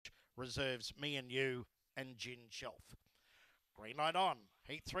reserves Me and You and Gin Shelf. Green light on.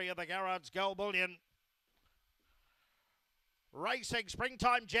 Heat 3 of the Garrard's Gold Bullion. Racing,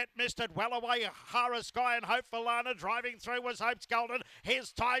 Springtime Jet missed it well away. Hara Sky and Hope for Lana driving through was Hope's Golden.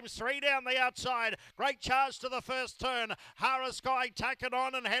 Here's times 3 down the outside. Great charge to the first turn. Hara Sky tacking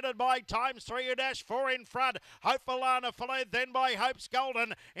on and headed by times 3 a dash 4 in front. Hope for Lana followed then by Hope's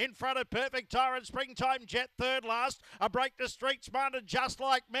Golden. In front of Perfect Tyrant, Springtime Jet third last. A break to Street Smart and Just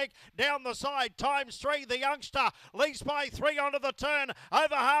Like Mick. Down the side, times 3, the youngster leads by 3 onto the turn.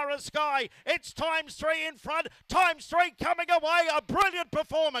 Over Hara Sky, it's times 3 in front. Times 3 coming away. A brilliant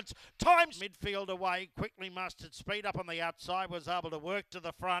performance. Times midfield away. Quickly mustered speed up on the outside. Was able to work to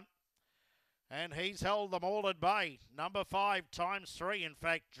the front. And he's held them all at bay. Number 5 times 3. In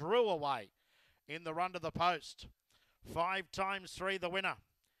fact, drew away in the run to the post. 5 times 3 the winner.